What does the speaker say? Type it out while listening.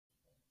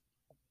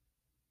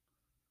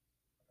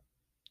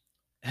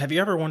Have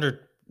you ever wondered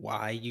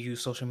why you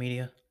use social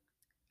media?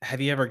 Have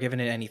you ever given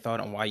it any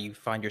thought on why you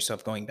find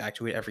yourself going back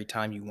to it every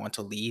time you want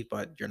to leave,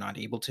 but you're not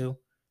able to?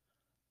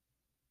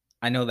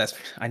 I know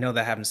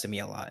that happens to me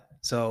a lot.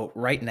 So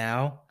right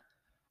now,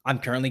 I'm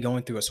currently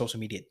going through a social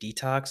media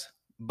detox,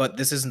 but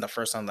this isn't the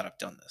first time that I've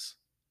done this.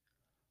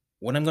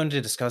 What I'm going to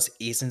discuss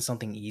isn't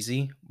something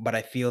easy, but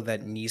I feel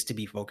that needs to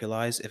be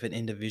vocalized if an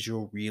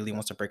individual really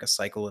wants to break a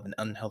cycle of an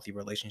unhealthy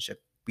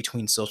relationship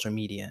between social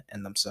media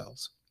and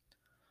themselves.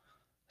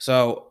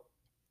 So,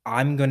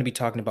 I'm going to be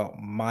talking about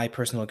my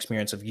personal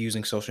experience of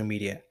using social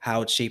media,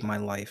 how it shaped my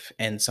life,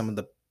 and some of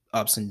the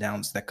ups and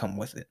downs that come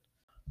with it.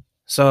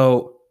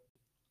 So,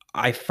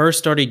 I first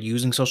started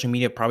using social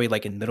media probably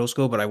like in middle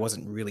school, but I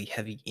wasn't really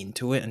heavy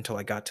into it until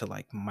I got to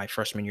like my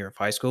freshman year of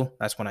high school.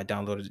 That's when I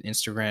downloaded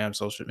Instagram,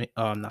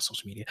 not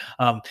social media,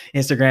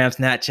 Instagram,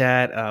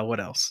 Snapchat. What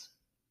else?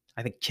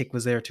 I think Kick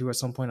was there too at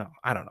some point.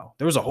 I don't know.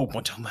 There was a whole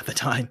bunch of them at the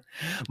time,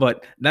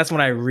 but that's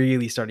when I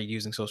really started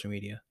using social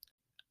media.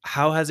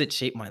 How has it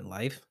shaped my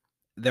life?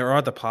 There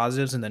are the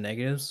positives and the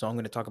negatives, so I'm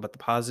gonna talk about the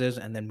positives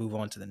and then move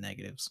on to the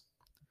negatives.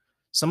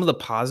 Some of the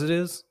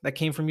positives that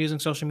came from using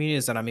social media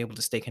is that I'm able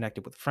to stay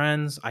connected with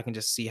friends. I can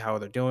just see how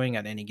they're doing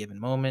at any given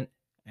moment,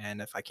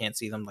 and if I can't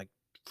see them, like,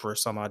 for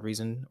some odd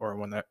reason, or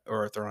when they're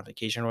or if they're on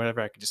vacation or whatever,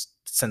 I could just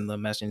send them a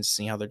message and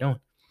see how they're doing.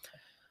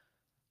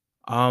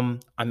 I'm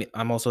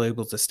also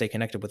able to stay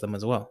connected with them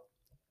as well.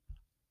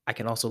 I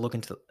can also look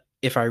into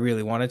if I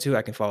really wanted to,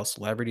 I can follow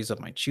celebrities of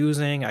my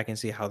choosing. I can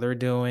see how they're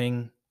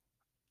doing,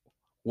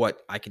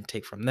 what I can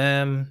take from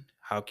them,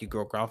 how I could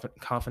grow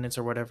confidence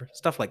or whatever,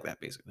 stuff like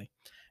that, basically.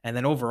 And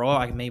then overall,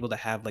 I'm able to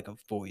have like a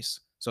voice.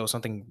 So if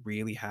something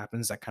really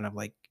happens that kind of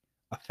like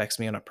affects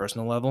me on a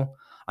personal level,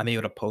 I'm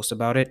able to post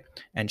about it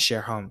and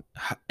share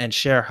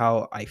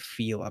how I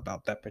feel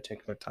about that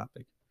particular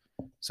topic.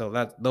 So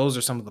that those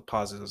are some of the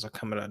positives that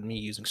come out of me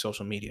using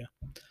social media.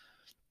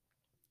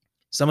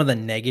 Some of the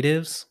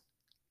negatives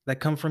that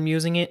come from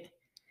using it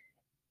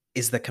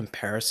is the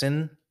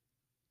comparison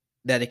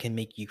that it can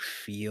make you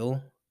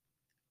feel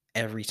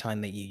every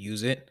time that you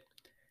use it.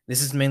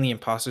 This is mainly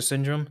imposter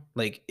syndrome.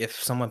 Like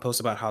if someone posts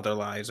about how their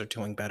lives are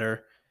doing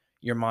better,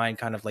 your mind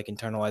kind of like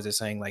internalizes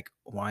saying like,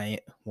 why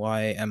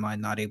am I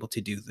not able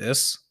to do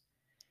this?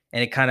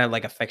 And it kind of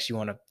like affects you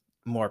on a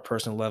more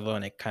personal level,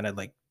 and it kind of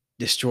like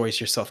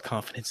destroys your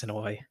self-confidence in a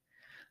way.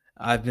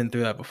 I've been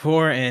through that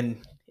before,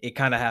 and it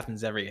kind of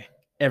happens every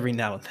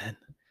now and then.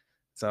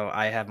 So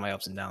I have my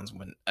ups and downs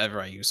whenever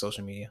I use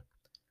social media.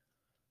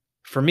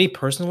 For me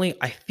personally,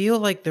 I feel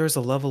like there's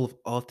a level of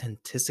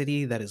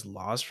authenticity that is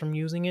lost from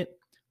using it.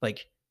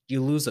 Like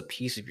you lose a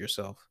piece of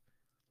yourself.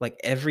 Like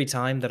every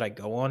time that I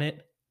go on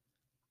it,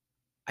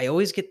 I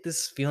always get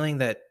this feeling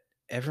that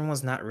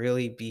everyone's not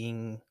really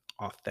being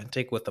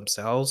authentic with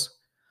themselves.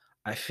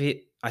 I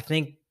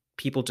think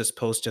people just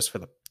post just for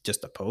the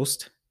just a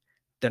post.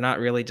 They're not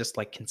really just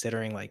like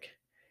considering like,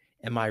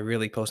 am I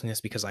really posting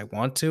this because I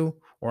want to,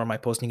 or am I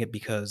posting it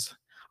because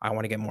I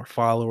want to get more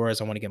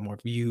followers, I want to get more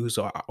views,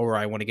 or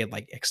I want to get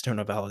like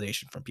external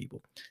validation from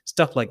people,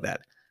 stuff like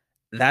that.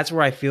 That's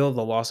where I feel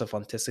the loss of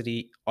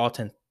authenticity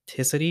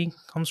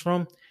comes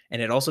from,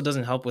 and it also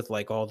doesn't help with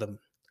like all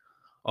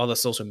the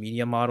social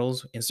media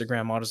models,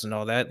 Instagram models, and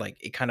all that. Like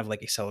it kind of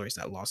like accelerates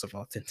that loss of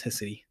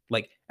authenticity.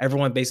 Like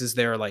everyone bases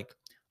their like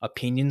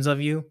opinions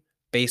of you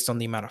based on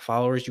the amount of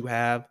followers you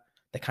have,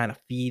 the kind of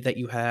feed that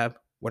you have,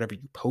 whatever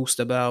you post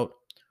about,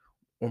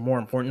 or more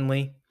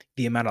importantly,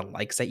 the amount of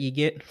likes that you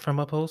get from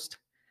a post.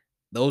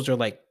 Those are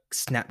like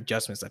snap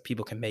adjustments that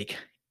people can make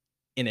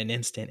in an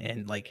instant,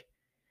 and like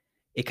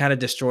it kind of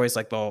destroys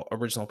like the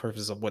original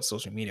purpose of what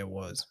social media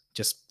was,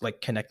 just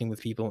like connecting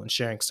with people and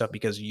sharing stuff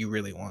because you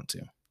really want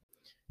to.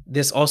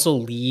 This also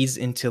leads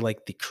into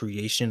like the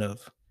creation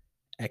of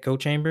echo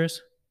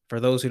chambers.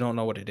 For those who don't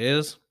know what it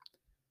is,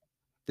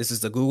 this is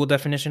the Google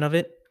definition of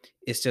it.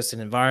 It's just an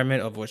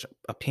environment of which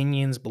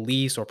opinions,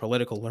 beliefs, or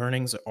political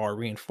learnings are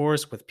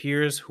reinforced with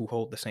peers who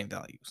hold the same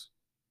values.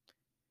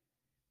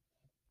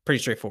 Pretty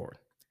straightforward.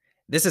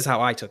 This is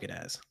how I took it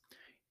as.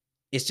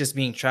 It's just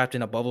being trapped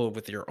in a bubble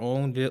with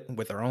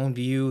with their own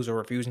views, or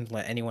refusing to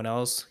let anyone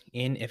else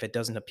in if it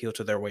doesn't appeal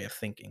to their way of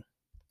thinking.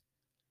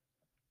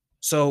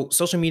 So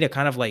social media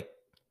kind of like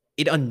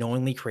it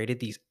unknowingly created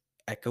these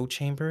echo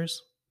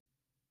chambers,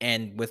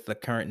 and with the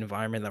current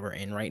environment that we're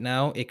in right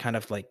now, it kind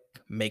of like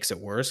makes it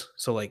worse.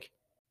 So like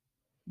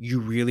you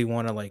really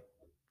want to like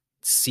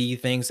see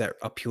things that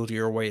appeal to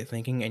your way of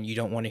thinking, and you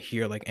don't want to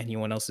hear like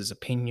anyone else's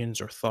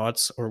opinions or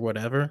thoughts or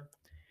whatever.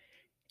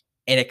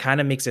 And it kind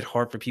of makes it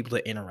hard for people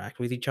to interact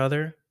with each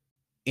other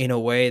in a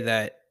way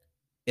that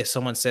if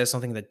someone says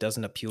something that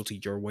doesn't appeal to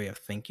your way of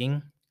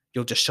thinking,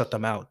 you'll just shut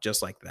them out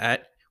just like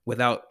that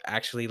without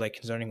actually like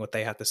concerning what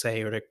they have to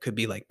say, or it could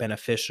be like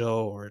beneficial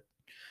or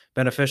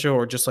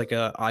just like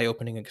a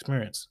eye-opening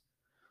experience.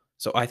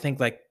 So I think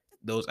like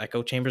those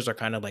echo chambers are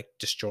kind of like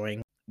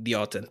destroying the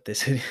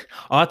authenticity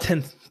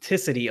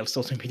of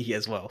social media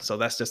as well. So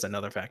that's just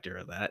another factor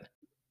of that.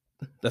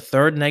 The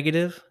third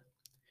negative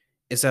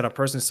is that a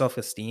person's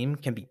self-esteem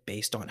can be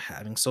based on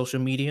having social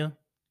media.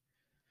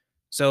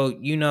 So,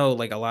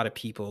 like a lot of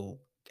people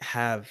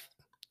have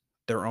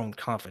their own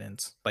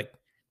confidence. Like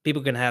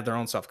people can have their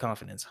own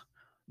self-confidence.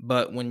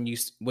 But when you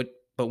s- what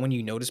but when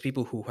you notice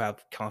people who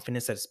have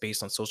confidence that's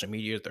based on social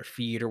media, their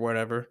feed or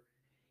whatever,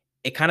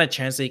 it kind of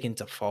translates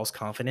into false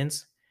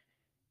confidence.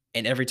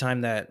 And every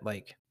time that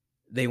like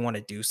they want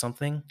to do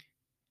something,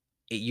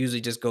 it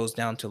usually just goes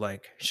down to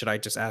like, should I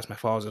just ask my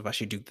followers if I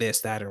should do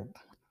this, that, or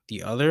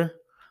the other?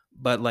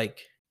 But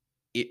like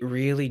it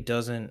really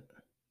doesn't,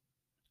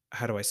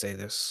 how do I say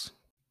this?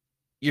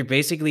 You're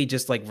basically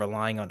just like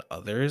relying on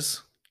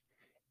others.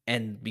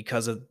 And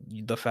because of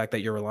the fact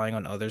that you're relying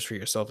on others for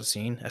your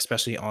self-esteem,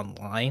 especially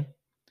online,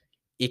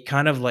 it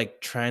kind of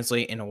like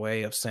translate in a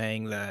way of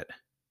saying that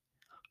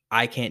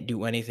I can't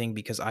do anything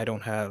because I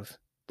don't have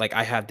like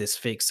I have this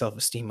fake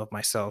self-esteem of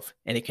myself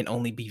and it can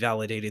only be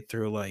validated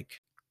through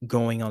like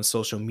going on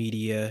social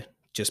media,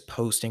 just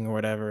posting or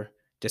whatever,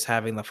 just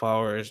having the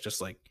followers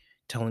just like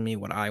telling me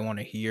what I want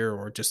to hear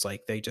or just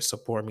like they just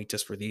support me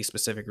just for these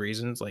specific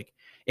reasons. Like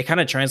it kind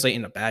of translate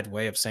in a bad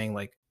way of saying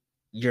like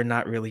you're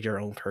not really your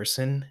own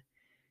person,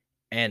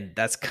 and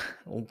that's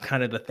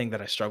kind of the thing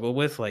that I struggle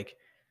with. Like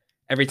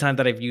every time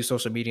that I've used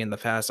social media in the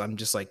past, I'm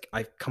just like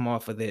I've come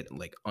off of it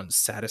like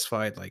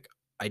unsatisfied, like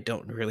I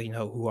don't really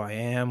know who I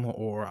am,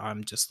 or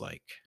I'm just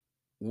like,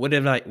 what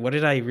did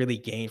I really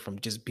gain from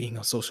just being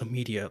on social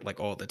media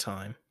like all the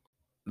time?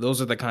 Those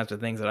are the kinds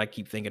of things that I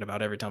keep thinking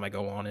about every time I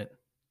go on it.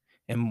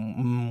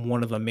 And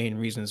one of the main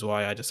reasons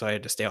why I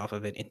decided to stay off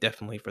of it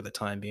indefinitely for the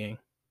time being.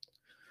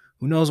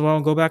 Who knows when I'll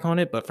go back on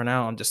it, but for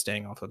now I'm just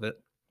staying off of it.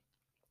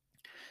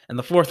 And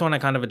the fourth one I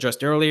kind of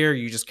addressed earlier,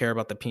 you just care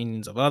about the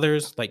opinions of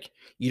others. Like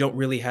you don't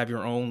really have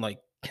your own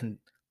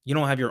you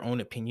don't have your own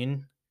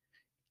opinion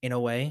in a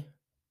way,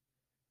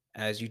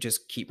 as you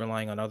just keep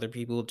relying on other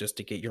people just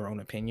to get your own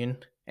opinion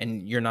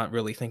and you're not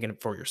really thinking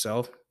for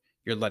yourself.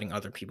 You're letting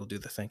other people do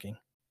the thinking.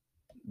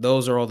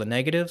 Those are all the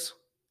negatives.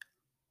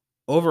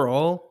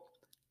 Overall,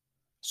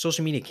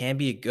 social media can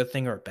be a good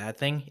thing or a bad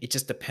thing. It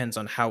just depends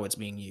on how it's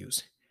being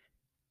used.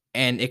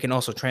 And it can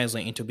also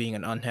translate into being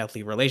an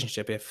unhealthy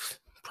relationship if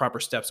proper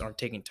steps aren't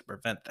taken to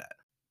prevent that.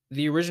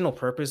 The original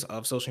purpose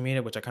of social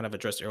media, which I kind of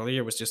addressed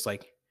earlier, was just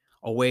like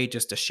a way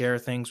just to share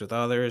things with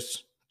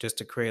others, just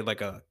to create like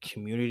a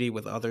community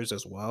with others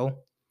as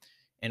well,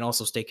 and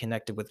also stay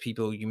connected with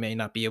people you may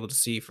not be able to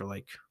see for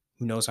like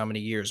who knows how many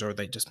years, or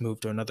they just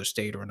moved to another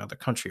state or another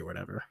country or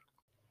whatever.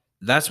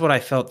 That's what I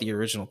felt the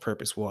original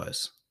purpose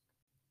was.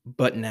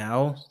 But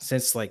now,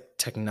 since like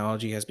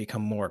technology has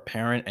become more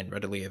apparent and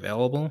readily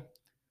available,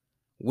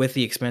 with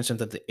the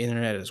expansion of the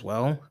internet as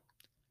well,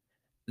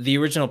 the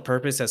original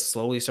purpose has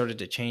slowly started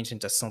to change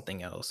into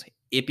something else.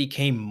 It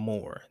became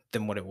more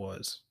than what it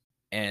was.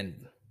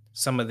 And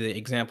some of the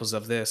examples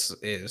of this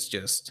is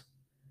just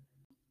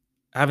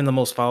having the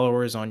most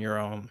followers on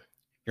your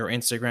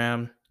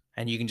Instagram,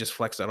 and you can just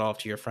flex that off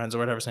to your friends or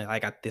whatever, saying I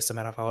got this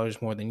amount of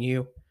followers more than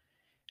you.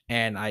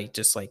 And I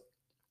just like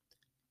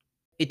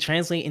it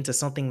translate into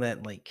something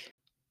that like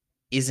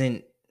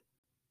isn't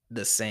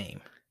the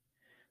same.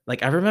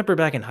 Like I remember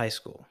back in high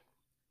school.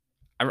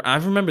 I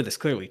remember this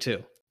clearly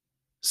too.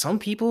 Some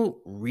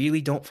people really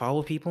don't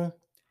follow people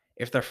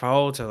if their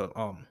follow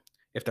to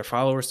if their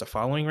followers to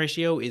following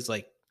ratio is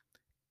like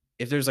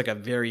if there's like a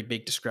very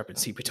big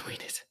discrepancy between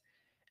it.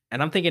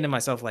 And I'm thinking to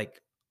myself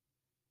like,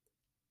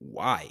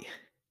 why?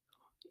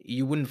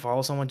 You wouldn't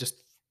follow someone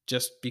just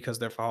because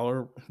their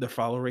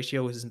follow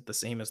ratio isn't the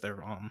same as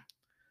their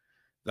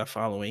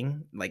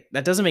following. Like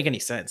that doesn't make any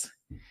sense.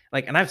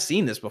 Like, and I've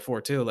seen this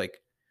before too. Like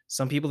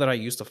some people that I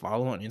used to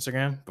follow on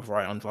Instagram before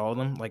I unfollowed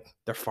them, like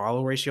their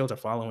follow ratio to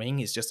following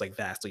is just like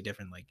vastly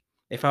different. Like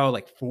they follow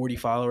like 40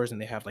 followers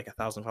and they have like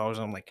 1,000 followers.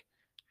 And I'm like,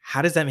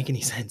 how does that make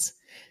any sense?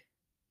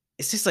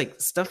 It's just like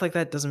stuff like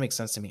that doesn't make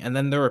sense to me. And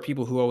then there are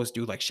people who always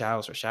do like shout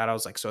outs or shout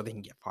outs, like so they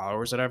can get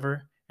followers, or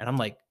whatever. And I'm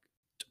like,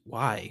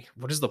 why?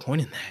 What is the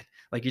point in that?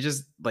 Like you're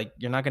just like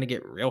you're not gonna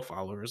get real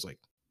followers. Like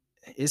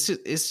it's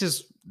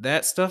just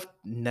that stuff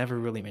never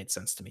really made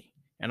sense to me.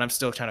 And I'm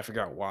still trying to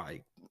figure out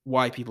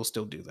why people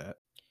still do that.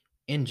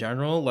 In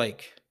general,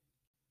 like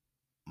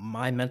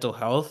my mental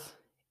health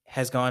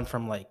has gone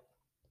from like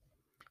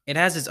it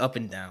has its up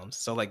and downs.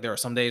 So like there are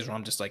some days where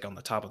I'm just like on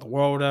the top of the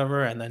world,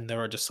 whatever, and then there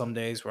are just some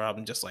days where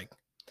I'm just like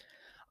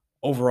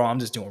overall I'm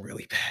just doing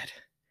really bad.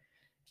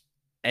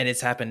 And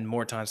it's happened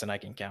more times than I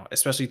can count,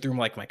 especially through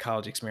like my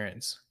college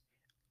experience.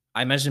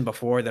 I mentioned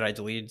before that I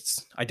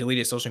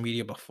deleted social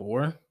media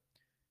before.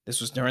 This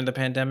was during the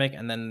pandemic,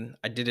 and then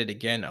I did it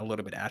again a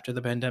little bit after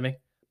the pandemic.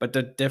 But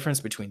the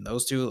difference between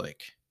those two,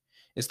 like,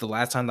 is the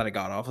last time that I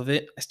got off of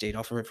it, I stayed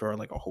off of it for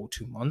like a whole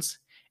 2 months.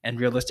 And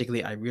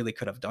realistically, I really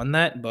could have done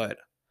that, but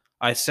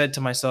I said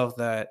to myself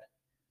that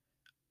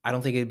I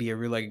don't think it'd be a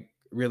really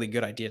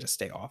good idea to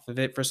stay off of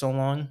it for so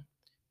long,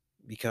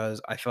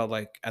 because I felt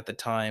like at the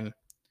time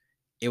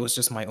it was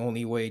just my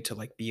only way to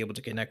like be able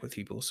to connect with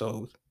people.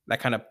 So that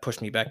kind of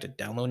pushed me back to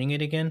downloading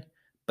it again.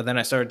 But then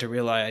I started to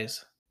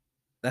realize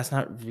that's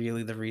not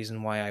really the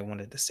reason why I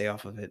wanted to stay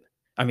off of it.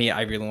 I mean,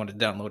 I really wanted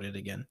to download it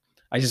again.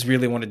 I just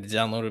really wanted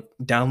to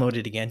download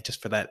it again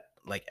just for that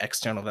like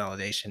external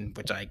validation,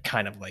 which I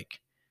kind of like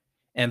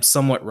am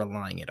somewhat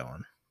relying it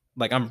on.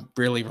 Like I'm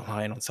really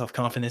relying on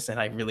self-confidence and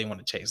I really want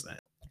to chase that.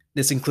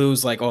 This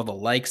includes like all the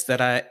likes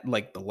that I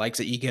like the likes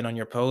that you get on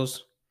your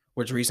posts,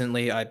 which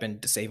recently I've been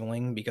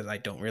disabling because I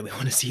don't really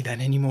want to see that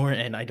anymore.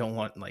 And I don't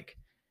want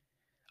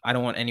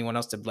anyone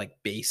else to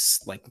like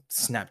base like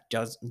snap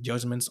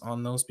judgments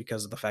on those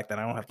because of the fact that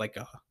I don't have like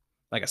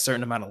a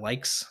certain amount of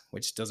likes,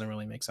 which doesn't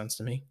really make sense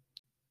to me.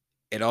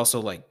 It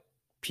also like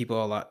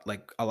people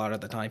a lot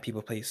of the time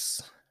people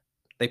place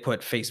they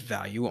put face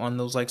value on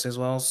those likes as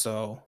well.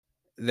 So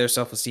their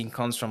self-esteem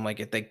comes from like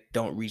if they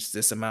don't reach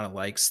this amount of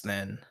likes,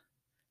 then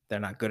they're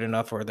not good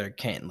enough or they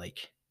can't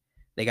like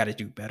they got to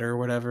do better or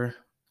whatever.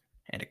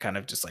 And it kind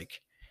of just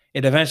like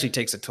it eventually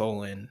takes a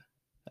toll and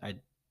I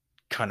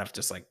kind of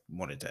just like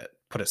wanted to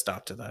put a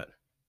stop to that.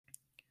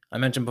 I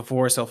mentioned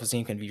before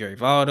self-esteem can be very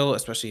volatile,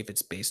 especially if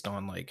it's based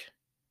on like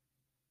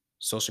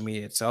social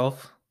media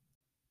itself.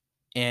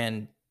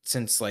 And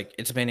since like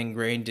it's been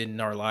ingrained in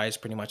our lives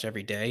pretty much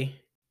every day,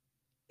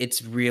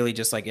 it's really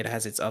just like it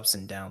has its ups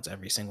and downs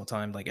every single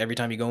time. Like every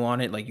time you go on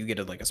it, like you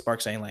get like a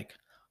spark saying like,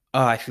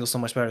 "Oh, I feel so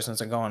much better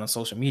since I go on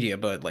social media."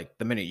 But like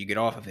the minute you get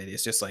off of it,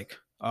 it's just like,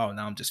 "Oh,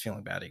 now I'm just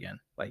feeling bad again."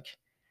 Like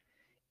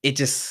it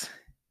just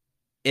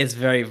it's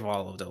very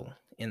volatile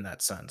in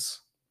that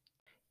sense.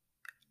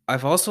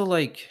 I've also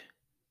like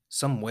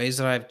some ways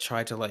that I've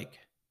tried to like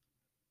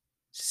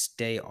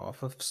stay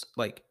off of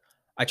like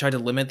I try to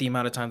limit the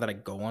amount of time that I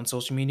go on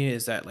social media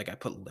is that like I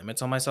put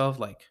limits on myself.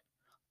 Like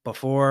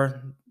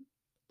before,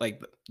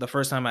 like the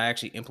first time I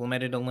actually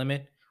implemented a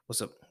limit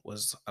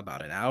was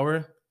about an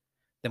hour.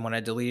 Then when I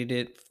deleted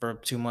it for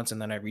 2 months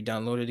and then I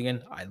re-downloaded it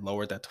again, I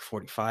lowered that to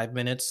 45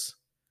 minutes.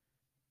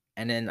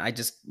 And then I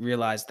just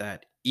realized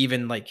that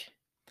even like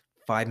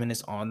 5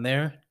 minutes on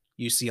there,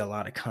 you see a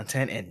lot of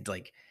content and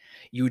like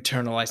you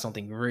internalize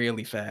something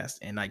really fast.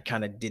 And I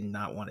kind of did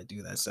not want to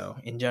do that. So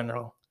in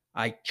general,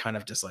 I kind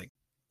of just like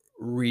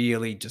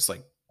really just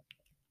like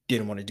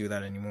didn't want to do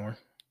that anymore.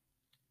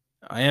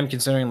 I am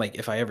considering like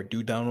if I ever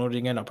do download it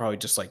again, I'll probably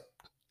just like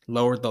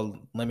lower the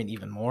limit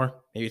even more,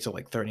 maybe to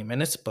like 30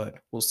 minutes, but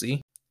we'll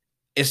see.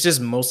 It's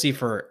just mostly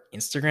for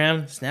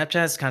Instagram.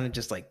 Snapchat's kind of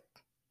just like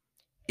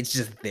it's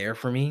just there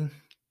for me,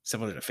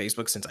 similar to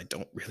Facebook since I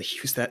don't really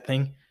use that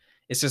thing.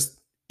 It's just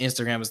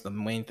Instagram is the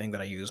main thing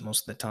that I use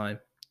most of the time.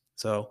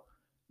 So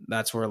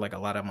that's where like a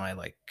lot of my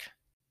like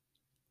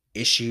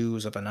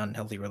issues of an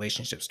unhealthy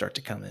relationship start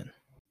to come in.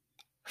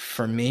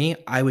 For me,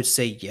 I would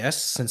say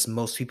yes, since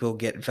most people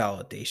get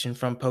validation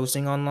from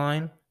posting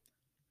online.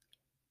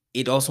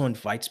 It also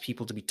invites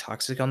people to be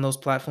toxic on those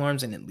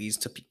platforms, and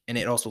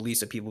it also leads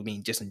to people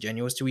being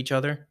disingenuous to each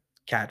other,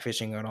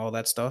 catfishing and all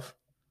that stuff.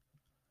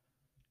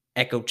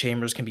 Echo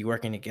chambers can be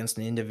working against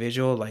an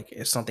individual. Like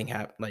if something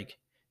like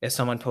if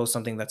someone posts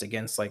something that's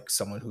against like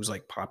someone who's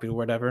like popular or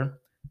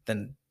whatever,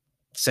 then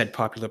said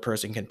popular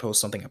person can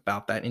post something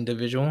about that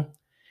individual,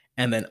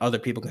 and then other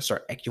people can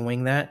start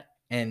echoing that,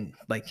 and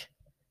like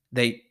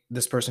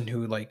this person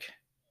who like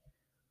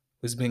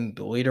who's being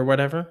bullied or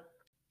whatever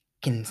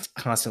can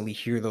constantly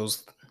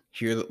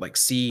like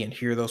see and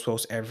hear those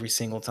posts every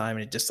single time,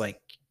 and it just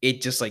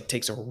like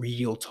takes a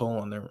real toll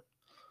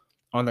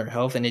on their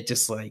health, and it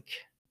just like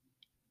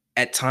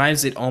at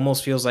times it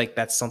almost feels like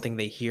that's something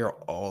they hear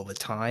all the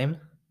time,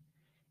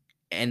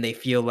 and they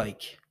feel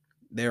like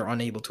they're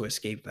unable to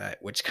escape that,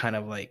 which kind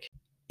of like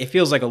it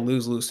feels like a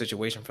lose-lose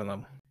situation for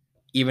them.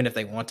 Even if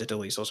they want to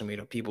delete social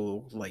media,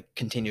 people like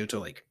continue to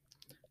like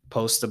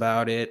post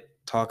about it,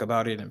 talk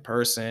about it in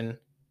person,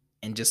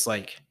 and just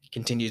like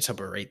continue to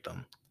berate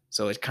them.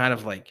 So it's kind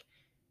of like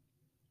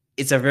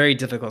it's a very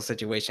difficult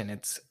situation.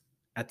 It's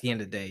at the end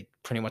of the day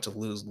pretty much a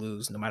lose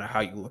lose, no matter how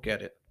you look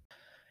at it.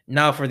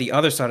 Now, for the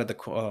other side of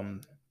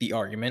the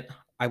argument,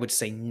 I would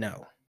say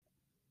no.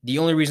 The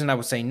only reason I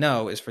would say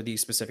no is for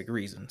these specific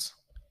reasons.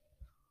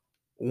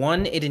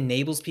 One, it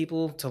enables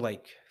people to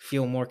like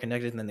feel more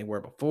connected than they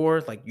were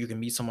before. Like you can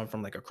meet someone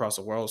from like across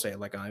the world, say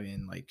like I'm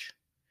in like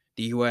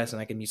the US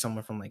and I can meet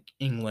someone from like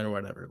England or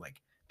whatever. Like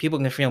people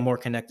can feel more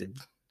connected.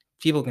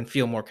 People can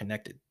feel more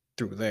connected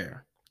through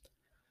there.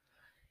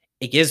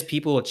 It gives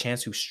people a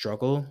chance who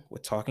struggle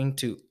with talking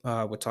to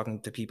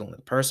people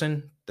in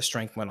person the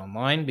strength went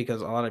online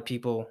because a lot of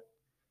people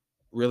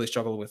really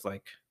struggle with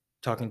like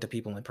talking to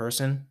people in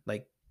person.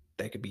 Like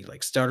they could be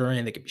like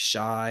stuttering, they could be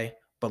shy,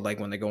 but like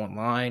when they go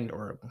online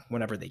or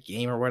whenever they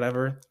game or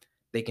whatever,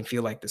 they can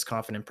feel like this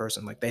confident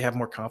person. Like they have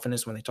more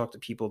confidence when they talk to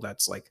people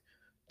that's like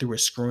through a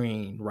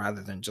screen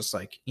rather than just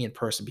like in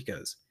person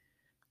because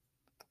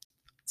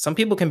some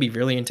people can be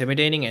really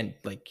intimidating and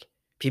like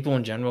people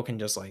in general can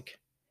just like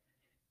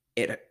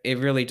it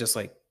really just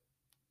like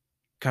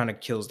kind of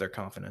kills their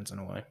confidence in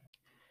a way.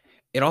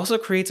 It also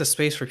creates a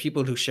space for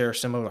people who share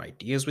similar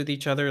ideas with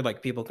each other.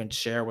 Like people can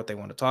share what they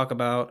want to talk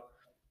about.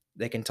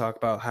 They can talk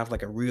about, have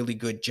like a really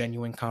good,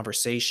 genuine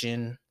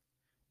conversation,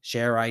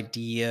 share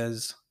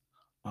ideas,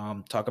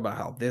 talk about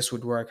how this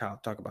would work,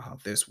 talk about how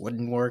this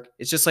wouldn't work.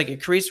 It's just like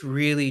it creates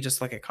really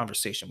just like a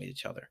conversation with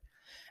each other.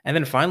 And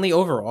then finally,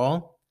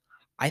 overall,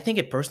 I think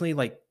it personally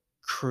like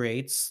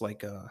creates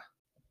like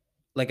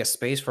like a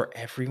space for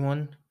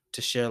everyone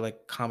to share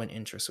like common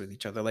interests with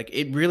each other. Like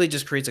it really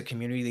just creates a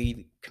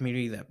community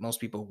that most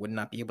people would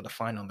not be able to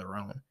find on their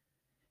own.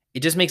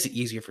 It just makes it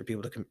easier for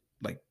people to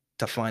like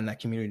to find that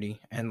community,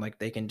 and like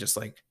they can just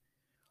like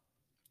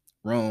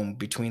roam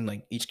between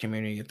like each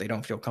community if they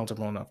don't feel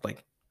comfortable enough.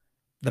 Like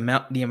the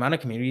amount of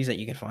communities that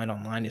you can find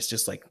online is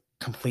just like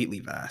completely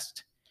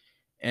vast.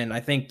 And I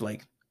think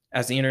like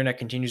as the internet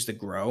continues to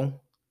grow,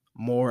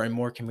 more and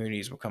more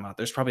communities will come out.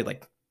 There's probably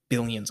like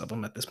billions of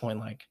them at this point.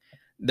 Like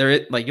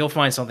like you'll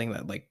find something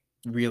that like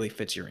really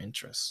fits your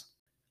interests.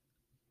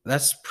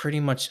 That's pretty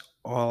much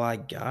all I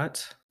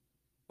got.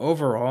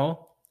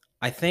 Overall,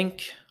 I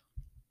think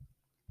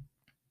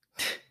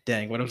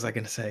dang, what was I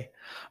gonna say?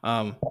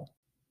 Um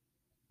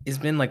it's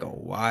been like a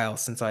while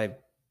since I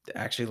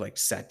actually like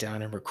sat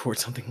down and record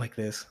something like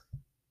this.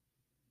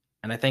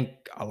 And I think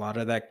a lot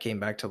of that came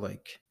back to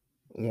like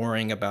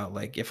worrying about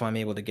like if I'm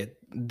able to get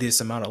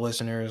this amount of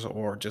listeners,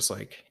 or just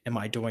like am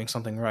I doing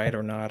something right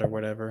or not or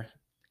whatever.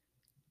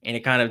 And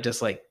it kind of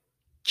just like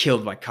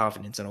killed my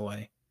confidence in a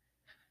way.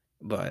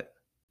 But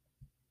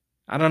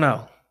I don't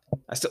know.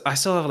 I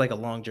still have like a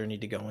long journey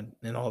to go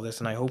in all this,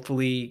 and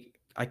hopefully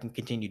I can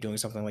continue doing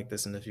something like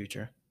this in the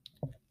future.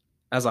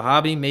 As a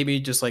hobby, maybe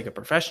just like a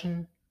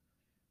profession.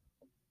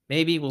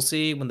 Maybe we'll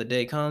see when the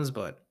day comes,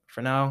 but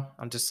for now,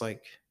 I'm just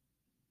like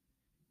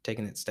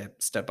taking it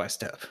step by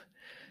step.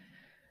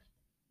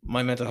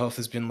 My mental health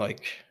has been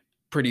like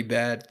pretty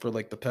bad for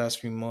like the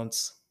past few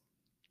months.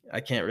 I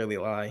can't really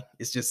lie.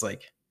 It's just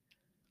like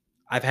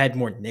I've had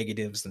more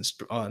negatives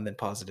than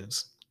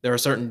positives. There are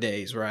certain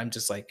days where I'm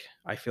just like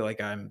I feel like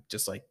I'm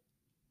just like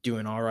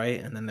doing all right,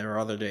 and then there are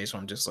other days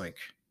where I'm just like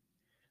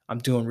I'm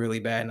doing really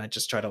bad, and I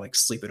just try to like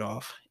sleep it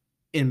off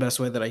in the best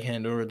way that I can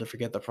in order to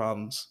forget the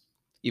problems,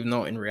 even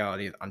though in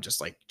reality I'm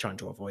just like trying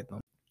to avoid them.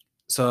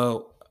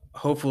 So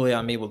hopefully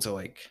I'm able to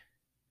like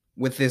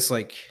with this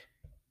like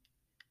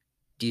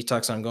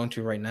detox I'm going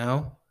through right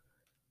now.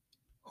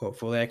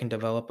 Hopefully I can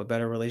develop a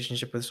better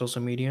relationship with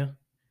social media,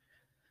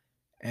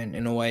 and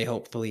in a way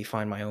hopefully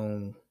find my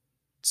own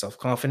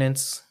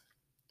self-confidence,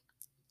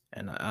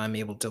 and I'm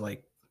able to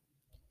like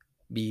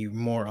be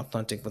more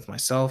authentic with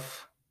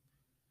myself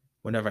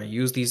whenever I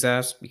use these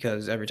apps,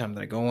 because every time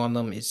that I go on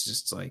them it's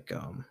just like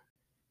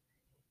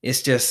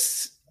it's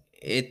just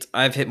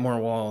I've hit more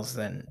walls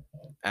than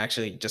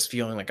actually just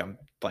feeling like I'm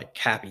like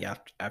happy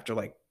after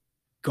like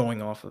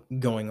going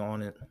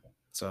on it.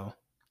 So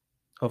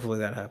hopefully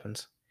that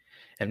happens.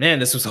 And man,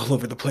 this was all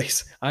over the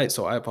place. I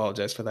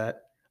apologize for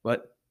that.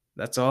 But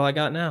that's all I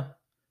got now.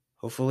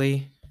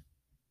 Hopefully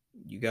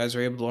you guys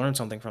are able to learn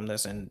something from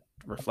this and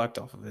reflect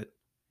off of it.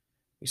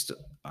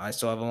 I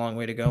still have a long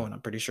way to go, and I'm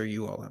pretty sure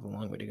you all have a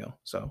long way to go.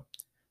 So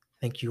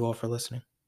thank you all for listening.